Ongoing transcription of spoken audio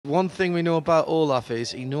One thing we know about Olaf is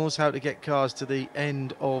he knows how to get cars to the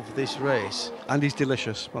end of this race. And he's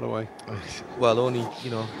delicious, by the way. Well, only, you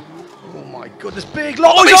know. Oh my goodness, big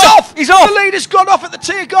lock. Oh, he's off! He's off! The leader's gone off at the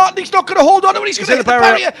Tiergarten. He's not going to hold on to it. He's going to hit the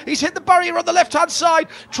barrier. He's hit the barrier on the left-hand side.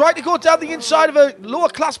 Tried to go down the inside of a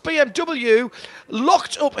lower-class BMW.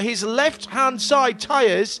 Locked up his left-hand side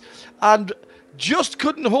tyres and just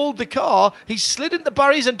couldn't hold the car. He slid into the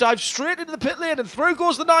barriers and dived straight into the pit lane, and through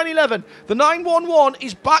goes the 911. The 911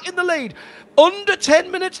 is back in the lead. Under 10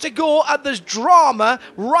 minutes to go, and there's drama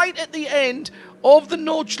right at the end of the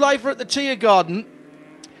Nordschleife at the Tiergarten.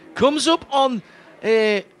 Comes up on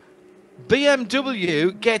a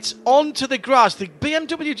BMW, gets onto the grass. The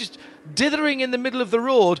BMW just dithering in the middle of the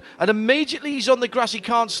road, and immediately he's on the grass, he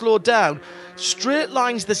can't slow down. Straight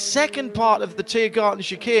lines the second part of the Tiergarten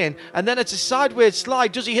chicane, and then it's a sideways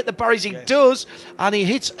slide. Does he hit the barriers? He does, and he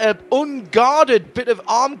hits an unguarded bit of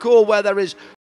Armco where there is